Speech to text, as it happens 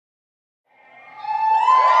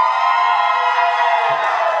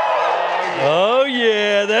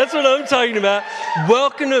That's what I'm talking about.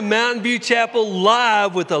 Welcome to Mountain View Chapel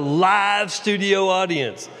Live with a live studio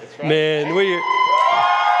audience. Right. Man,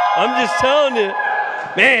 I'm just telling you,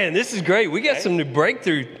 man, this is great. We got some new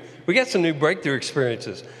breakthrough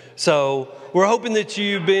experiences. So we're hoping that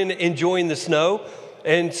you've been enjoying the snow.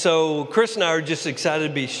 And so Chris and I are just excited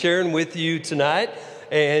to be sharing with you tonight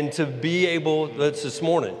and to be able, that's this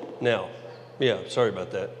morning now. Yeah, sorry about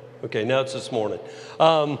that. Okay, now it's this morning.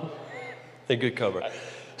 A good cover.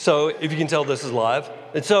 So if you can tell, this is live.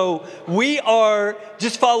 And so we are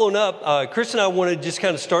just following up. Chris and I want to just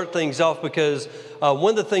kind of start things off because one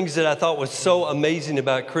of the things that I thought was so amazing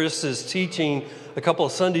about Chris's teaching a couple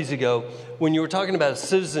of Sundays ago, when you were talking about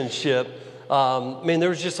citizenship, man, there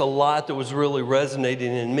was just a lot that was really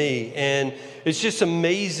resonating in me. And it's just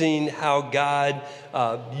amazing how God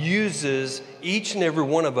uses each and every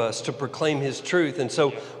one of us to proclaim His truth. And so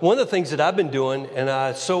one of the things that I've been doing, and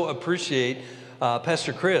I so appreciate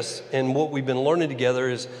Pastor Chris and what we've been learning together,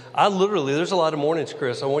 is there's a lot of mornings,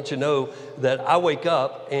 Chris, I want you to know that I wake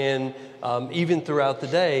up and even throughout the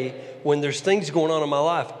day, when there's things going on in my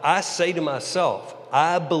life, I say to myself,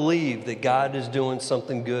 I believe that God is doing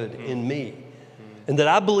something good in me. And that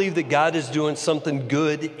I believe that God is doing something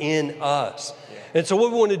good in us. And so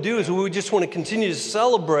what we want to do is we just want to continue to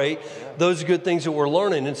celebrate those good things that we're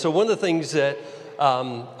learning. And so one of the things that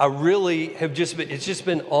I really have it's just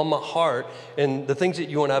been on my heart, and the things that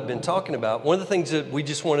you and I have been talking about, one of the things that we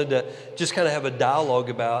just wanted to just kind of have a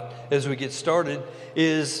dialogue about as we get started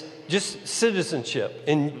is just citizenship.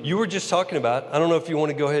 And you were just talking about, I don't know if you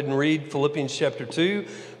want to go ahead and read Philippians chapter 2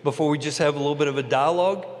 before we just have a little bit of a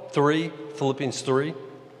dialogue. Philippians 3.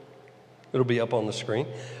 It'll be up on the screen.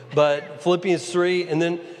 But Philippians 3, and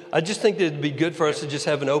then I just think that it'd be good for us to just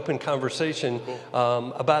have an open conversation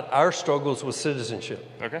about our struggles with citizenship.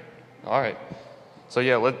 Okay. All right. So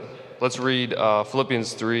let's read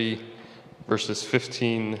Philippians 3, verses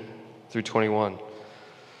 15 through 21.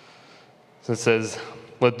 So it says,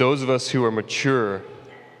 let those of us who are mature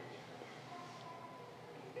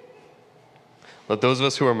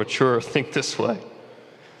think this way.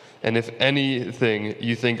 And if anything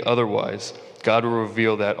you think otherwise, God will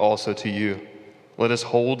reveal that also to you. Let us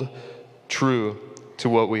hold true to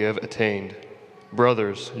what we have attained.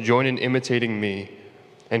 Brothers, join in imitating me,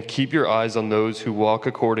 and keep your eyes on those who walk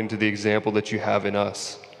according to the example that you have in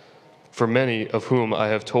us. For many of whom I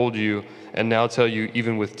have told you, and now tell you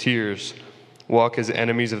even with tears, walk as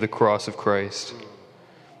enemies of the cross of Christ.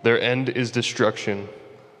 Their end is destruction.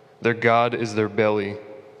 Their God is their belly,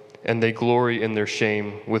 and they glory in their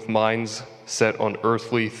shame with minds set on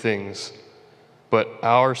earthly things. But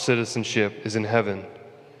our citizenship is in heaven,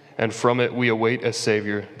 and from it we await a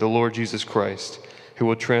Savior, the Lord Jesus Christ, who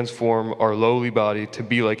will transform our lowly body to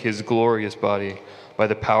be like His glorious body by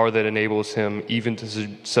the power that enables Him even to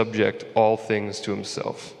subject all things to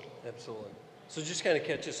Himself. Absolutely. So just kind of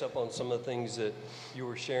catch us up on some of the things that you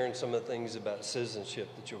were sharing, some of the things about citizenship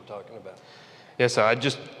that you were talking about. Yes, I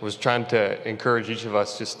just was trying to encourage each of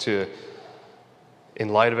us just to, in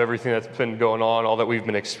light of everything that's been going on, all that we've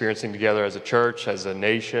been experiencing together as a church, as a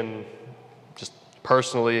nation, just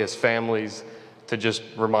personally, as families, to just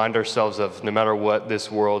remind ourselves of no matter what this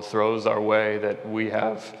world throws our way, that we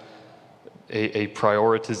have a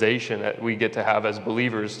prioritization that we get to have as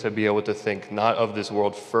believers to be able to think not of this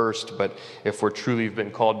world first, but if we're truly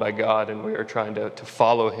been called by God and we are trying to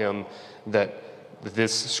follow Him, that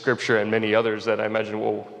this scripture and many others that I imagine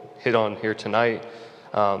we'll hit on here tonight,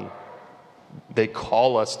 they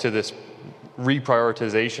call us to this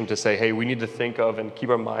reprioritization to say, hey, we need to think of and keep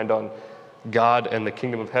our mind on God and the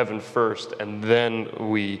kingdom of heaven first, and then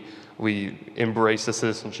we embrace the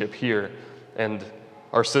citizenship here. And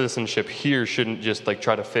our citizenship here shouldn't just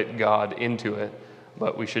try to fit God into it,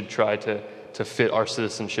 but we should try to fit our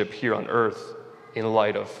citizenship here on earth in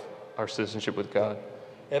light of our citizenship with God.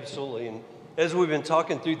 Absolutely. And as we've been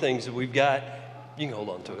talking through things that we've got, you can hold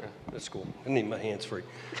on to it. That's cool. I need my hands free.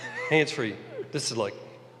 Hands free. This is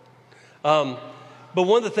but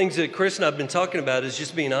one of the things that Chris and I have been talking about is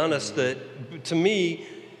just being honest that, to me,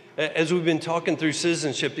 as we've been talking through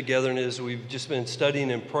citizenship together and as we've just been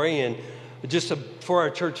studying and praying just for our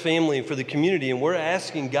church family and for the community, and we're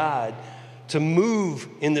asking God to move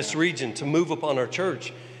in this region, to move upon our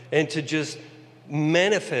church, and to just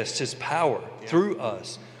manifest His power through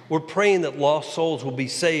us. We're praying that lost souls will be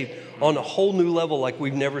saved on a whole new level like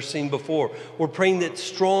we've never seen before. We're praying that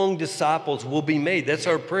strong disciples will be made. That's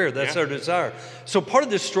our prayer. That's our desire. So part of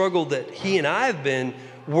this struggle that he and I have been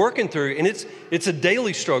working through, and it's a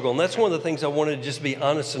daily struggle, and that's one of the things I wanted to just be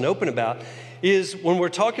honest and open about, is when we're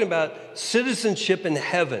talking about citizenship in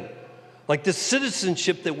heaven. like the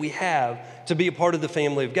citizenship that we have to be a part of the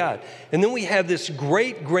family of God. And then we have this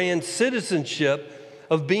great grand citizenship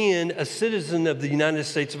of being a citizen of the United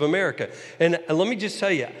States of America. And let me just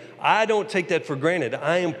tell you, I don't take that for granted.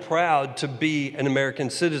 I am proud to be an American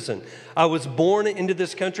citizen. I was born into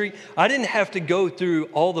this country. I didn't have to go through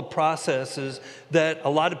all the processes that a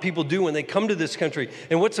lot of people do when they come to this country.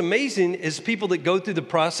 And what's amazing is people that go through the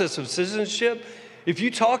process of citizenship, if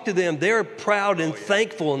you talk to them, they're proud and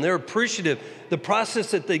thankful and they're appreciative. The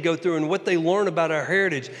process that they go through and what they learn about our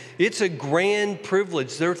heritage, it's a grand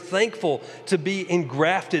privilege. They're thankful to be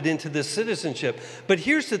engrafted into this citizenship. But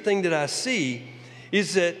here's the thing that I see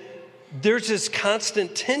is that there's this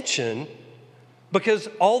constant tension because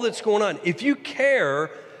all that's going on. If you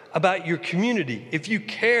care about your community, if you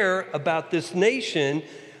care about this nation,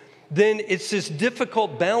 then it's this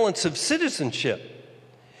difficult balance of citizenship.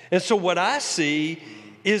 And so what I see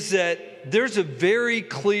is that there's a very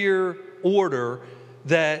clear order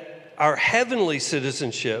that our heavenly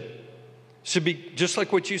citizenship should be just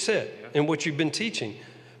like what you said and what you've been teaching,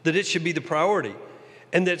 that it should be the priority.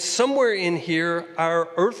 And that somewhere in here, our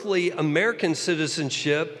earthly American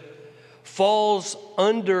citizenship falls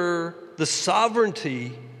under the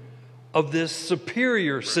sovereignty of this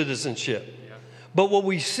superior citizenship. But what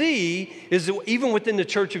we see is that even within the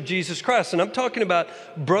Church of Jesus Christ, and I'm talking about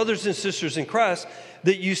brothers and sisters in Christ,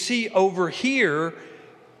 that you see over here,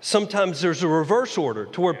 sometimes there's a reverse order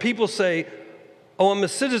to where people say, oh, I'm a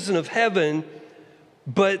citizen of heaven,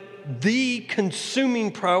 but the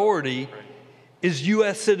consuming priority is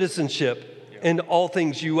U.S. citizenship and all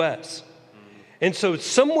things U.S. And so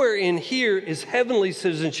somewhere in here is heavenly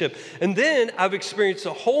citizenship. And then I've experienced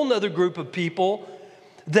a whole nother group of people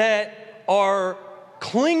that are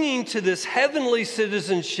clinging to this heavenly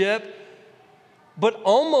citizenship, but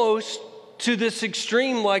almost to this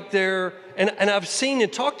extreme, like they're, and I've seen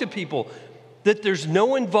and talked to people that there's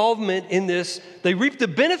no involvement in this. They reap the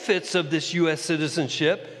benefits of this U.S.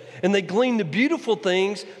 citizenship and they glean the beautiful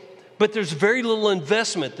things, but there's very little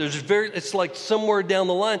investment. It's like somewhere down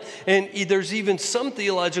the line. And there's even some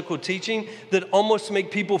theological teaching that almost make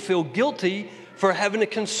people feel guilty for having a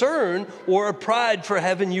concern or a pride for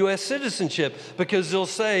having U.S. citizenship, because they'll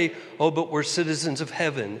say, oh, but we're citizens of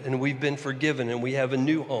heaven and we've been forgiven and we have a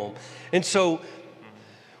new home. And so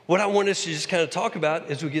what I want us to just kind of talk about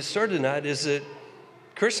as we get started tonight is that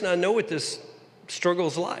Chris and I know what this struggle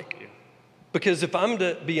is like. Because if I'm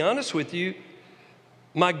to be honest with you,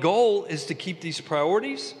 my goal is to keep these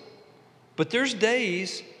priorities, but there's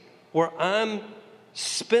days where I'm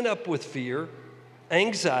spent up with fear,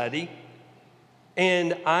 anxiety,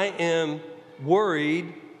 and I am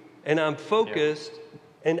worried and I'm focused,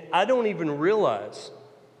 and I don't even realize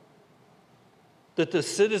that the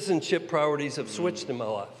citizenship priorities have switched in my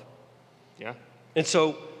life. Yeah. And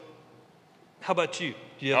so, how about you?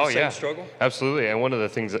 Do you have the same struggle? Absolutely. And one of the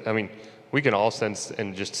things that, we can all sense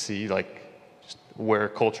and just see just where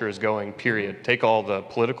culture is going, period. Take all the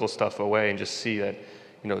political stuff away and just see that,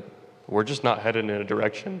 we're just not headed in a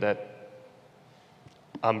direction that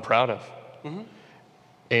I'm proud of. Mm-hmm.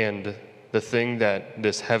 And the thing that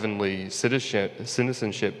this heavenly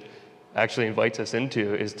citizenship actually invites us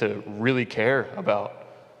into is to really care about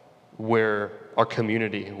where our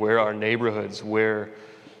community, where our neighborhoods, where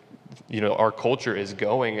our culture is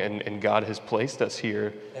going, and God has placed us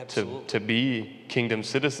here to be kingdom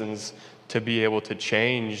citizens, to be able to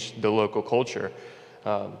change the local culture,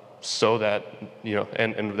 so that,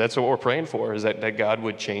 and that's what we're praying for, is that God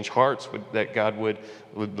would change hearts, that God would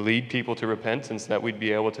lead people to repentance, that we'd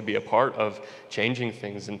be able to be a part of changing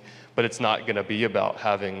things. But it's not going to be about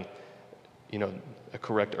having, a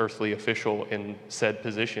correct earthly official in said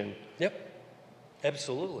position. Yep.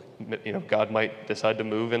 Absolutely. God might decide to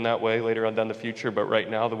move in that way later on down the future, but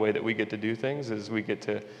right now the way that we get to do things is we get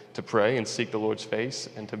to pray and seek the Lord's face,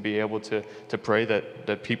 and to be able to pray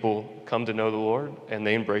that people come to know the Lord and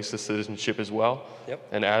they embrace the citizenship as well. Yep.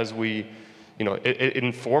 And as we, it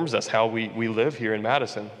informs us how we live here in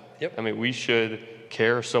Madison. Yep. We should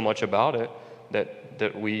care so much about it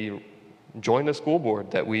that we join the school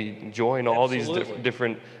board, that we join all these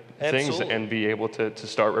different things, and be able to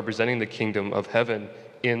start representing the kingdom of heaven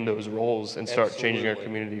in those roles and start changing our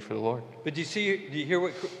community for the Lord. But do you hear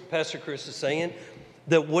what Pastor Chris is saying?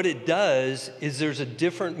 That what it does is there's a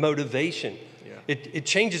different motivation. Yeah. It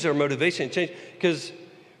changes our motivation. Because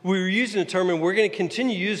we were using the term, and we're going to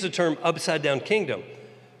continue to use the term upside down kingdom.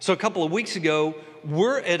 So a couple of weeks ago,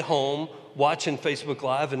 we're at home watching Facebook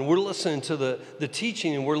Live, and we're listening to the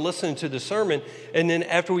teaching, and we're listening to the sermon. And then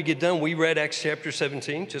after we get done, we read Acts chapter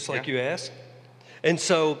 17, just like you asked. And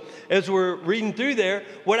so as we're reading through there,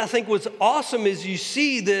 what I think was awesome is you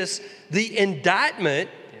see the indictment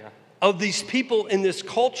of these people in this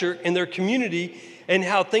culture, in their community, and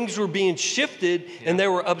how things were being shifted, and they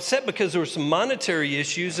were upset because there were some monetary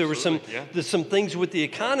issues. Absolutely. There were some things with the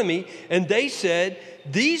economy, and they said,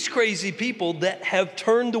 these crazy people that have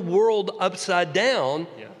turned the world upside down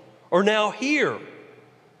are now here.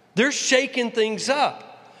 They're shaking things up.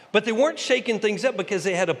 But they weren't shaking things up because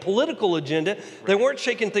they had a political agenda. Right. They weren't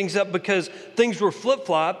shaking things up because things were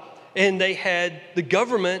flip-flop and they had the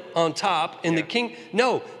government on top and the king.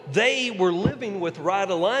 No, they were living with right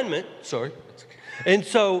alignment. Sorry. And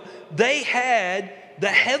so they had the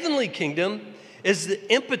heavenly kingdom as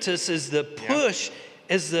the impetus, as the push,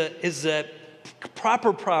 as the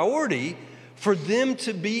proper priority for them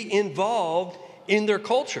to be involved in their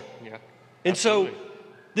culture. Yeah, and so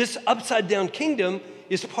this upside down kingdom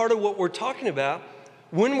is part of what we're talking about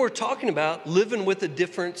when we're talking about living with a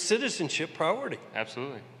different citizenship priority.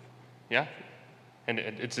 Absolutely. Yeah. And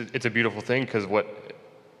it's a beautiful thing, because what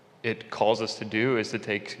it calls us to do is to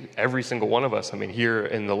take every single one of us, I mean, here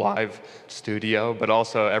in the live studio, but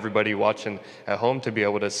also everybody watching at home, to be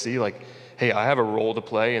able to see, like, hey, I have a role to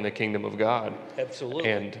play in the kingdom of God.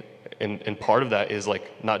 Absolutely. And part of that is,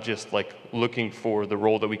 like, not just like looking for the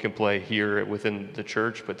role that we can play here within the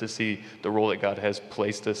church, but to see the role that God has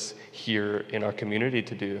placed us here in our community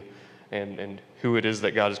to do, and who it is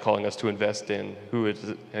that God is calling us to invest in, who is,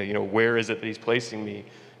 where is it that He's placing me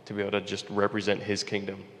to be able to just represent His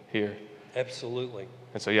kingdom here. Absolutely.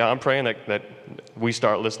 And so, I'm praying that we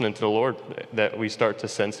start listening to the Lord, that we start to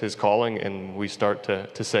sense His calling, and we start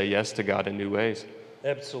to say yes to God in new ways.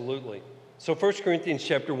 Absolutely. So 1 Corinthians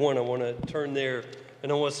chapter 1, I want to turn there,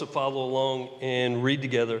 and I want us to follow along and read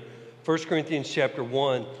together. 1 Corinthians chapter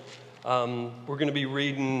 1, we're going to be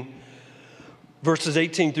reading verses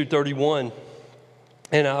 18 through 31.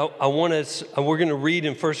 And we're going to read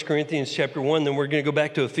in 1 Corinthians chapter 1, then we're going to go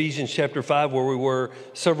back to Ephesians chapter 5, where we were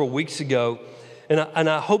several weeks ago. And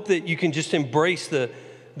I hope that you can just embrace the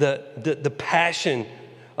passion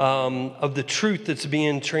of the truth that's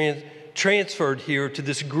being transferred here to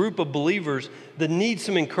this group of believers that need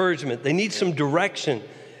some encouragement. They need some direction.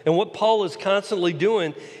 And what Paul is constantly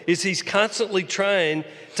doing is he's constantly trying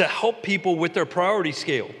to help people with their priority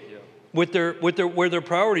scale, with where their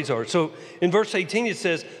priorities are. So in verse 18 it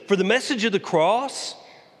says, "For the message of the cross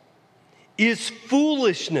is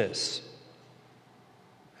foolishness."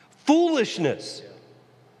 Foolishness.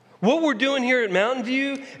 What we're doing here at Mountain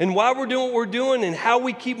View, and why we're doing what we're doing, and how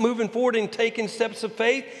we keep moving forward and taking steps of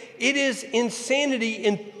faith, it is insanity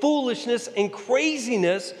and foolishness and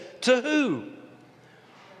craziness to who?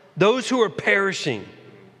 Those who are perishing.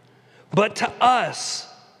 But to us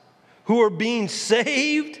who are being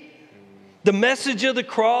saved, the message of the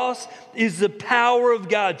cross is the power of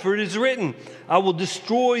God. For it is written, "I will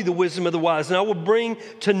destroy the wisdom of the wise, and I will bring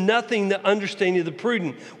to nothing the understanding of the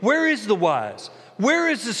prudent." Where is the wise? Where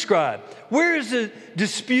is the scribe? Where is the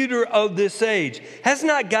disputer of this age? Has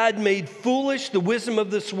not God made foolish the wisdom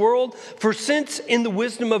of this world? For since in the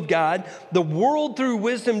wisdom of God, the world through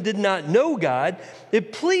wisdom did not know God,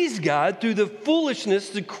 it pleased God through the foolishness,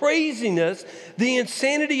 the craziness, the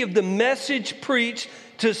insanity of the message preached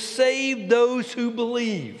to save those who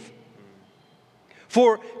believe.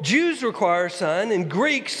 For Jews require a sign, and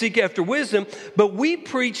Greeks seek after wisdom, but we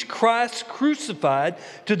preach Christ crucified,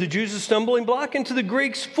 to the Jews a stumbling block, and to the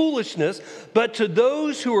Greeks foolishness, but to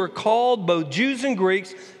those who are called, both Jews and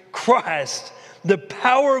Greeks, Christ, the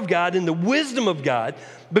power of God and the wisdom of God,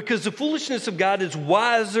 because the foolishness of God is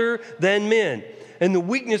wiser than men, and the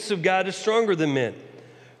weakness of God is stronger than men.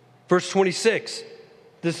 Verse 26,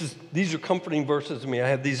 these are comforting verses to me. I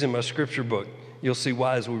have these in my scripture book. You'll see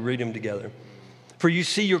why as we read them together. "For you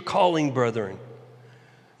see your calling, brethren.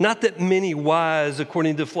 Not that many wise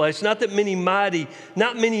according to the flesh, not that many mighty,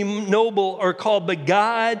 not many noble are called, but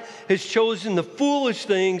God has chosen the foolish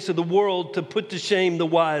things of the world to put to shame the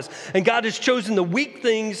wise. And God has chosen the weak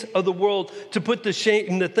things of the world to put to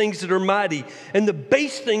shame the things that are mighty. And the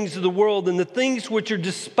base things of the world and the things which are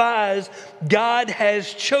despised, God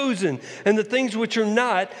has chosen. And the things which are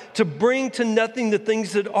not, to bring to nothing the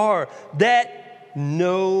things that are, that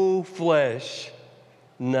no flesh,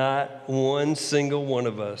 not one single one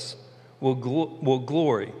of us,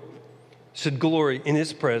 should glory in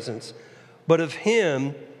His presence. But of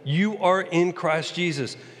Him you are in Christ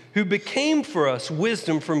Jesus, who became for us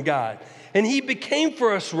wisdom from God. And He became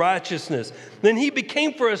for us righteousness. Then He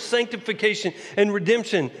became for us sanctification and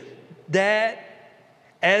redemption, that,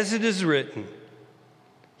 as it is written,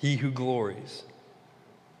 he who glories,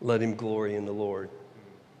 let him glory in the Lord."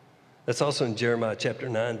 That's also in Jeremiah chapter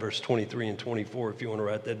 9, verse 23 and 24, if you want to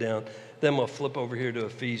write that down. Then I'm going to flip over here to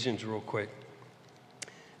Ephesians real quick.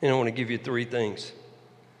 And I want to give you three things.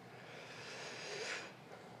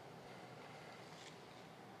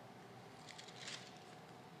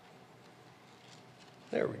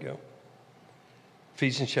 There we go.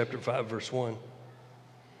 Ephesians chapter 5, verse 1.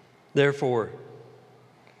 Therefore,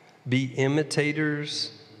 be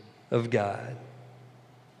imitators of God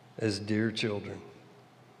as dear children,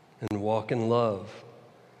 and walk in love,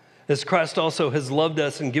 as Christ also has loved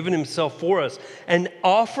us and given himself for us, an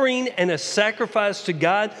offering and a sacrifice to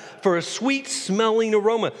God for a sweet-smelling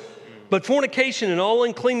aroma. But fornication and all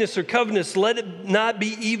uncleanness or covetousness, let it not be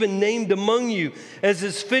even named among you, as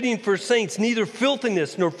is fitting for saints, neither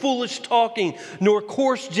filthiness, nor foolish talking, nor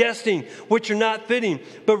coarse jesting, which are not fitting,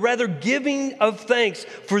 but rather giving of thanks.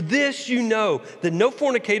 For this you know, that no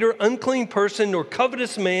fornicator, unclean person, nor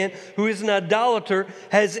covetous man who is an idolater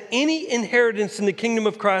has any inheritance in the kingdom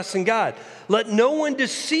of Christ and God. Let no one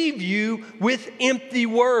deceive you with empty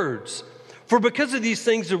words. For because of these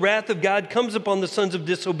things, the wrath of God comes upon the sons of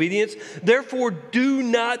disobedience. Therefore, do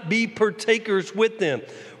not be partakers with them.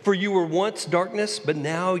 For you were once darkness, but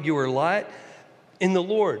now you are light in the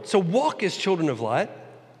Lord. So walk as children of light.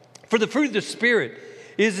 For the fruit of the Spirit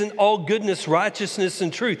is in all goodness, righteousness,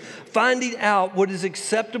 and truth, finding out what is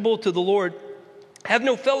acceptable to the Lord. Have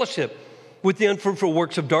no fellowship with the unfruitful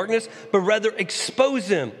works of darkness, but rather expose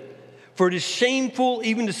them. For it is shameful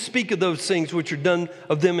even to speak of those things which are done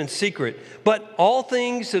of them in secret. But all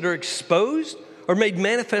things that are exposed are made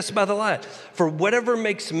manifest by the light. For whatever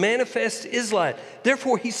makes manifest is light.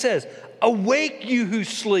 Therefore he says, awake you who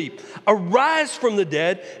sleep, arise from the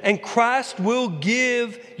dead, and Christ will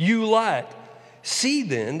give you light. See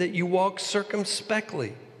then that you walk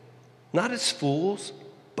circumspectly, not as fools,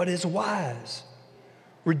 but as wise,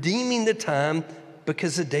 redeeming the time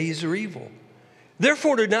because the days are evil.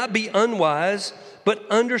 Therefore, do not be unwise, but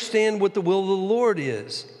understand what the will of the Lord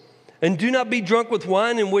is. And do not be drunk with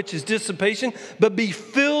wine, in which is dissipation, but be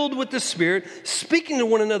filled with the Spirit, speaking to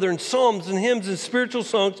one another in psalms and hymns and spiritual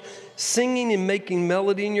songs, singing and making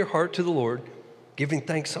melody in your heart to the Lord, giving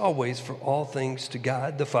thanks always for all things to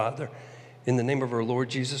God the Father, in the name of our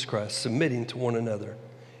Lord Jesus Christ, submitting to one another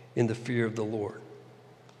in the fear of the Lord.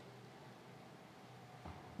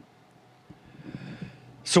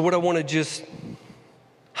 So what I want to just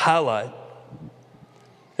highlight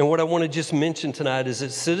and what I want to just mention tonight is that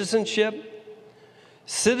citizenship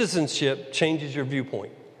changes your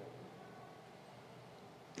viewpoint.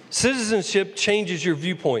 Citizenship changes your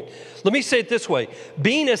viewpoint. Let me say it this way.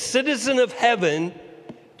 Being a citizen of heaven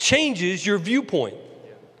changes your viewpoint.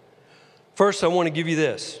 First, I want to give you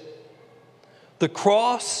this. The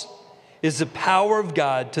cross is the power of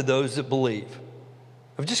God to those that believe.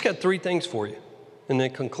 I've just got three things for you in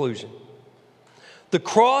that conclusion. The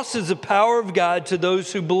cross is the power of God to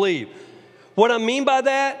those who believe. What I mean by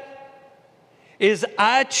that is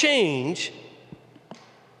I change.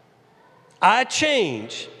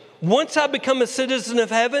 Once I become a citizen of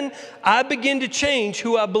heaven, I begin to change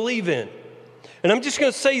who I believe in. And I'm just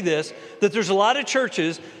going to say this, that there's a lot of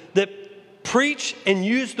churches that preach and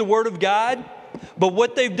use the Word of God, but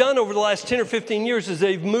what they've done over the last 10 or 15 years is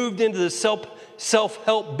they've moved into the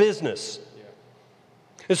self-help business.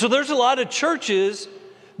 And so there's a lot of churches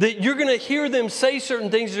that you're going to hear them say certain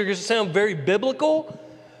things that are going to sound very biblical,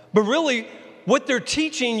 but really what they're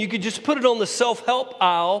teaching, you could just put it on the self-help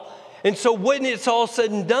aisle. And so when it's all said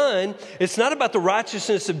and done, it's not about the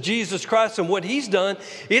righteousness of Jesus Christ and what he's done.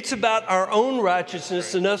 It's about our own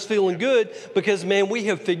righteousness and us feeling good because, man, we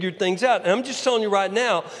have figured things out. And I'm just telling you right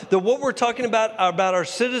now that what we're talking about our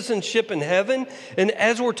citizenship in heaven, and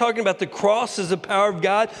as we're talking about the cross as the power of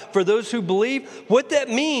God for those who believe, what that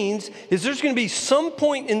means is there's going to be some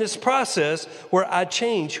point in this process where I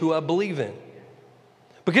change who I believe in.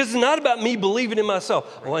 Because it's not about me believing in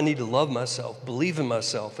myself. Oh, I need to love myself, believe in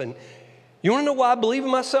myself. And you want to know why I believe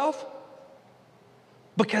in myself?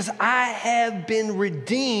 Because I have been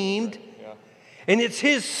redeemed. Yeah. And it's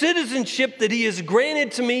his citizenship that he has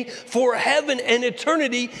granted to me for heaven and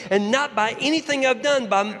eternity, and not by anything I've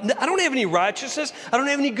done. I don't have any righteousness. I don't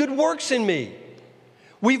have any good works in me.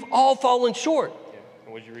 We've all fallen short. Yeah.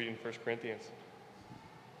 And what did you read in 1 Corinthians?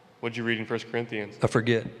 What did you read in 1 Corinthians? I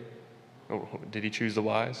forget. Did he choose the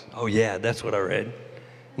wise? Oh, yeah, that's what I read.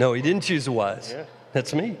 No, he didn't choose the wise. Yeah.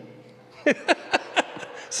 That's me.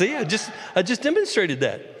 See, I just demonstrated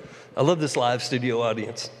that. I love this live studio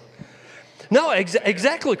audience. No,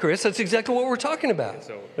 exactly, Chris. That's exactly what we're talking about.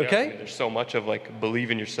 So, yeah, okay? I mean, there's so much of like, believe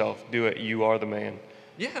in yourself, do it, you are the man.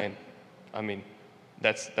 Yeah. And I mean,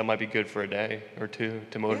 that might be good for a day or two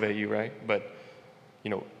to motivate you, right? But,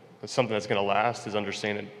 something that's going to last is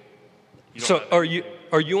understanding. So are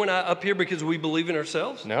you and I up here because we believe in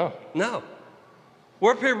ourselves? No. No.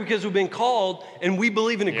 We're up here because we've been called, and we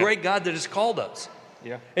believe in a great God that has called us.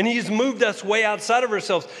 Yeah. And he's moved us way outside of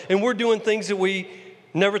ourselves, and we're doing things that we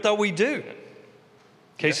never thought we'd do.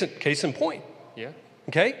 Case in point. Yeah.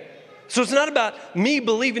 Okay? So it's not about me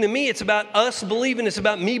believing in me. It's about us believing. It's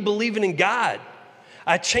about me believing in God.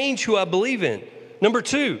 I change who I believe in. Number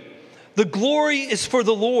 2, the glory is for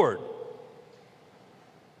the Lord.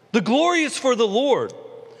 The glory is for the Lord.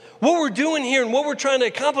 What we're doing here and what we're trying to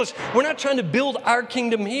accomplish, we're not trying to build our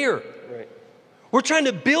kingdom here. Right. We're trying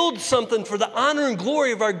to build something for the honor and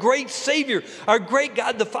glory of our great Savior, our great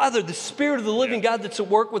God the Father, the Spirit of the living God that's at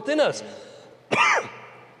work within us.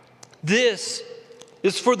 This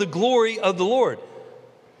is for the glory of the Lord.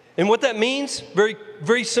 And what that means, very,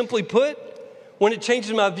 very simply put, when it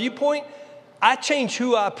changes my viewpoint, I change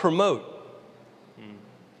who I promote.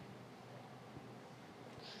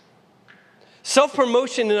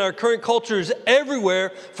 Self-promotion in our current culture is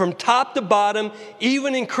everywhere from top to bottom,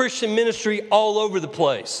 even in Christian ministry all over the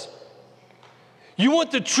place. You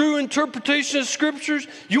want the true interpretation of scriptures?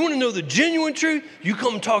 You want to know the genuine truth? You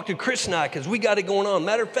come talk to Chris and I because we got it going on.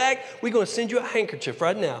 Matter of fact, we're going to send you a handkerchief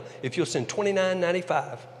right now if you'll send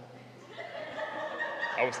 $29.95.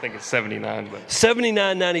 I was thinking 79, but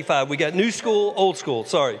 $79.95. We got new school, old school.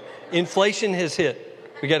 Sorry. Inflation has hit.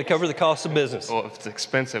 We got to cover the cost of business. well, if it's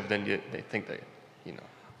expensive, then they think that, you know.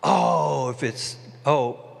 Oh,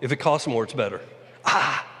 if it costs more, it's better.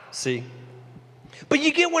 See? But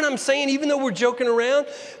you get what I'm saying, even though we're joking around,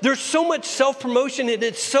 there's so much self-promotion and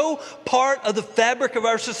it's so part of the fabric of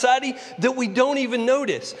our society that we don't even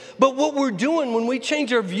notice. But what we're doing when we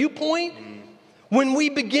change our viewpoint, when we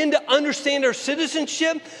begin to understand our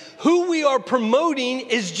citizenship, who we are promoting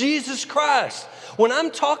is Jesus Christ. When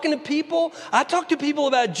I'm talking to people, I talk to people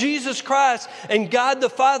about Jesus Christ and God the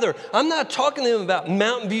Father. I'm not talking to them about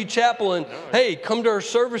Mountain View Chapel and, hey, come to our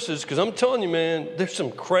services, because I'm telling you, man, there's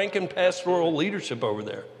some cranking pastoral leadership over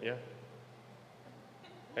there. Yeah.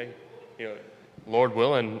 Hey, Lord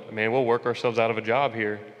willing, man, we'll work ourselves out of a job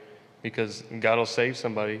here because God will save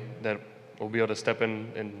somebody that will be able to step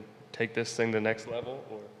in and take this thing to the next level.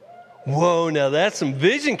 Whoa, now that's some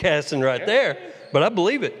vision casting right there, but I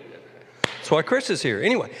believe it. That's why Chris is here.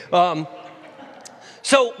 Anyway,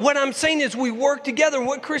 so what I'm saying is we work together. And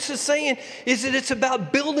what Chris is saying is that it's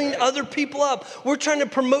about building other people up. We're trying to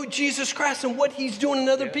promote Jesus Christ and what he's doing in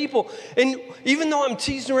other people. And even though I'm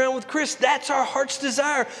teasing around with Chris, that's our heart's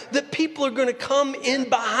desire, that people are going to come in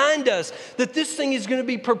behind us, that this thing is going to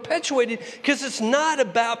be perpetuated, because it's not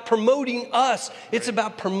about promoting us. It's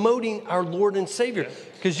about promoting our Lord and Savior,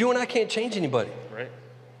 because you and I can't change anybody. Right.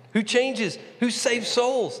 Who changes? Who saves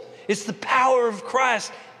souls? It's the power of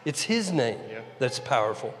Christ. It's his name that's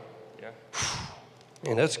powerful. Yeah.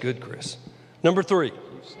 Man, that's good, Chris. Number 3. You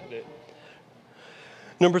said it.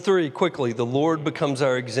 Number 3, quickly, the Lord becomes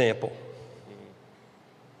our example.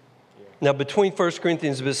 Now, between 1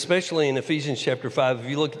 Corinthians, but especially in Ephesians chapter 5, if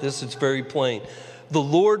you look at this, it's very plain. The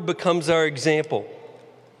Lord becomes our example.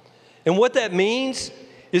 And what that means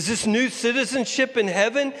is this new citizenship in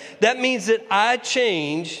heaven, that means that I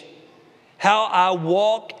change how I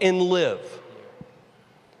walk and live.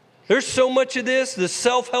 There's so much of this, the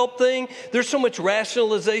self-help thing. There's so much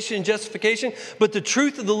rationalization and justification. But the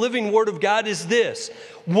truth of the living Word of God is this.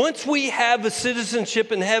 Once we have a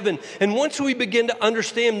citizenship in heaven, and once we begin to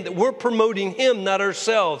understand that we're promoting him, not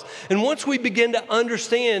ourselves, and once we begin to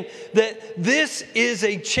understand that this is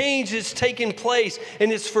a change that's taking place,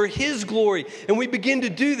 and it's for his glory, and we begin to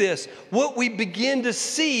do this, what we begin to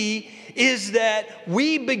see is that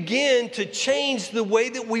we begin to change the way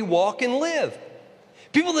that we walk and live.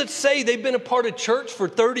 People that say they've been a part of church for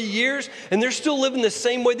 30 years and they're still living the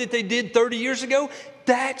same way that they did 30 years ago,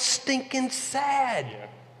 that's stinking sad. Yeah.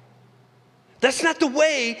 That's not the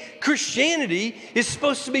way Christianity is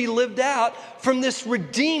supposed to be lived out from this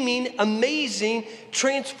redeeming, amazing,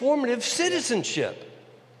 transformative citizenship.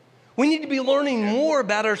 We need to be learning more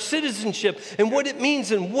about our citizenship and what it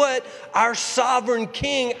means and what our sovereign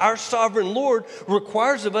King, our sovereign Lord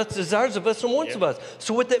requires of us, desires of us, and wants of us.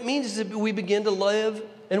 So what that means is that we begin to live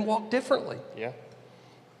and walk differently. Yeah.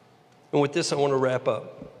 And with this, I want to wrap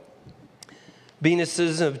up. Being a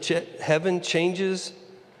citizen of heaven changes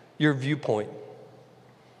your viewpoint.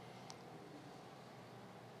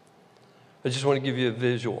 I just want to give you a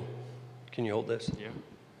visual. Can you hold this? Yeah.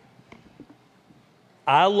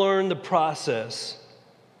 I learned the process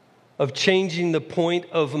of changing the point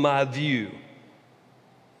of my view.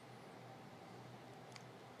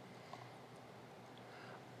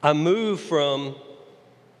 I moved from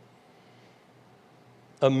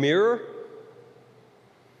a mirror.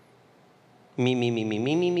 Me, me, me, me,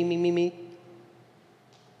 me, me, me, me, me, me.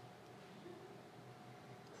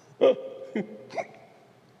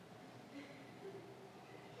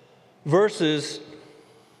 Versus,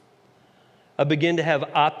 I begin to have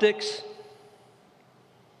optics.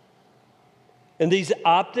 And these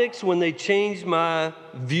optics, when they change my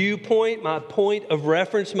viewpoint, my point of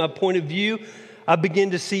reference, my point of view, I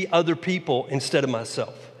begin to see other people instead of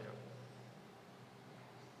myself.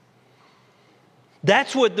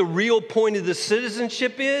 That's what the real point of the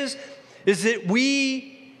citizenship is that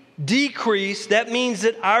we decrease. That means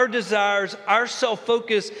that our desires, our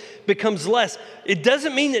self-focus becomes less. It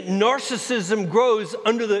doesn't mean that narcissism grows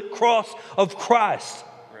under the cross of Christ.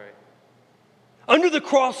 Right. Under the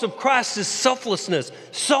cross of Christ is selflessness,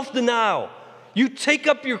 self-denial. You take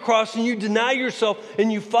up your cross and you deny yourself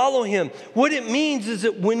and you follow him. What it means is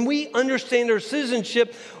that when we understand our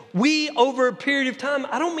citizenship, we, over a period of time,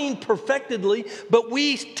 I don't mean perfectedly, but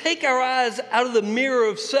we take our eyes out of the mirror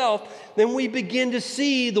of self, then we begin to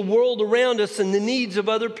see the world around us and the needs of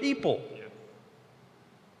other people. Yeah.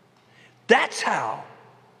 That's how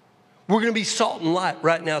we're going to be salt and light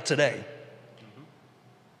right now today. Mm-hmm.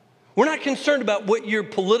 We're not concerned about what your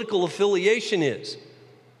political affiliation is.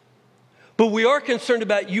 But we are concerned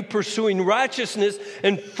about you pursuing righteousness,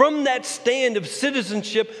 and from that stand of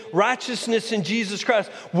citizenship, righteousness in Jesus Christ,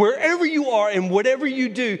 wherever you are and whatever you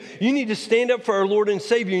do, you need to stand up for our Lord and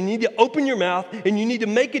Savior. You need to open your mouth and you need to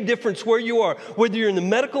make a difference where you are. Whether you're in the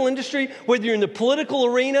medical industry, whether you're in the political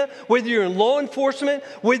arena, whether you're in law enforcement,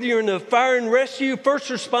 whether you're in the fire and rescue, first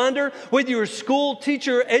responder, whether you're a school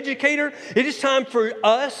teacher or educator, it is time for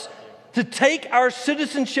us to take our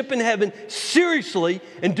citizenship in heaven seriously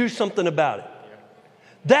and do something about it.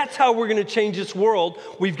 That's how we're going to change this world.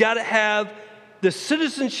 We've got to have the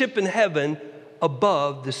citizenship in heaven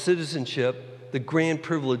above the citizenship, the grand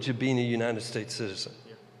privilege of being a United States citizen.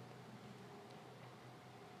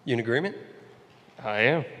 You in agreement? I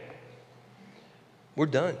am. We're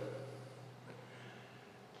done.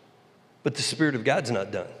 But the Spirit of God's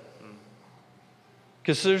not done.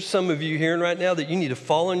 Because there's some of you hearing right now that you need to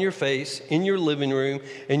fall on your face in your living room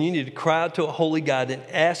and you need to cry out to a holy God and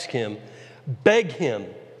ask him, beg him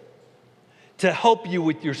to help you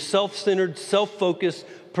with your self-centered, self-focused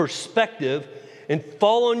perspective and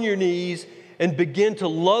fall on your knees and begin to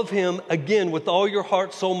love him again with all your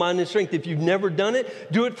heart, soul, mind, and strength. If you've never done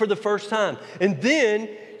it, do it for the first time. And then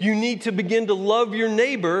you need to begin to love your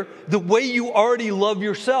neighbor the way you already love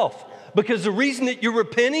yourself. Because the reason that you're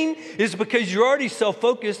repenting is because you're already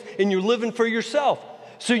self-focused and you're living for yourself.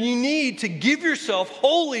 So you need to give yourself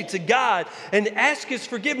wholly to God and ask his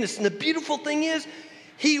forgiveness. And the beautiful thing is,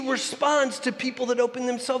 he responds to people that open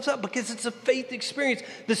themselves up because it's a faith experience.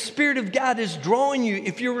 The Spirit of God is drawing you.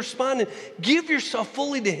 If you're responding, give yourself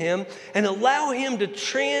fully to him and allow him to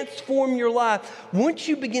transform your life. Once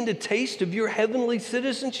you begin to taste of your heavenly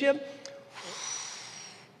citizenship,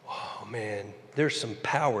 oh man, there's some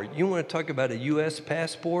power. You want to talk about a U.S.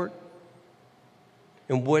 passport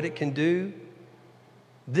and what it can do?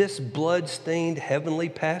 This blood-stained heavenly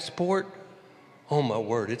passport, oh my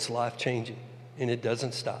word, it's life-changing, and it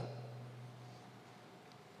doesn't stop.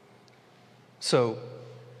 So,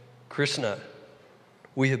 Chris and I,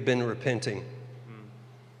 we have been repenting.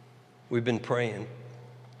 We've been praying.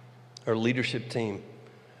 Our leadership team,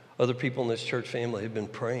 other people in this church family have been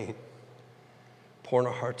praying, pouring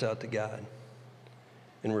our hearts out to God.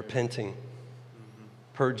 And repenting,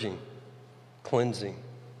 purging, cleansing,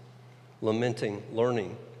 lamenting,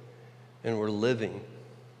 learning, and we're living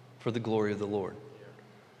for the glory of the Lord.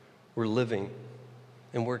 We're living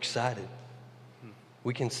and we're excited.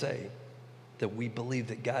 We can say that we believe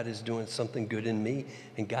that God is doing something good in me,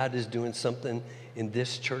 and God is doing something in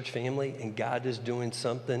this church family, and God is doing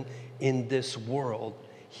something in this world.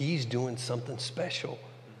 He's doing something special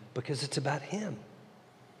because it's about him.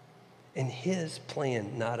 And his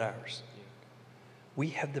plan, not ours. We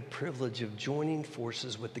have the privilege of joining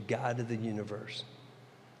forces with the God of the universe.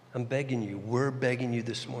 I'm begging you, we're begging you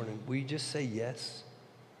this morning, will you just say yes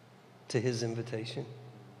to his invitation?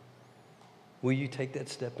 Will you take that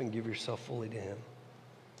step and give yourself fully to him?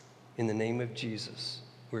 In the name of Jesus,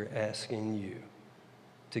 we're asking you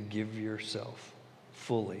to give yourself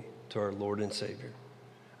fully to our Lord and Savior,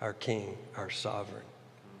 our King, our Sovereign,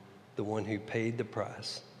 the one who paid the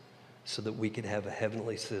price so that we could have a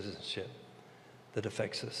heavenly citizenship that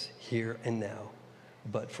affects us here and now,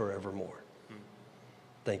 but forevermore.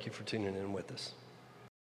 Thank you for tuning in with us.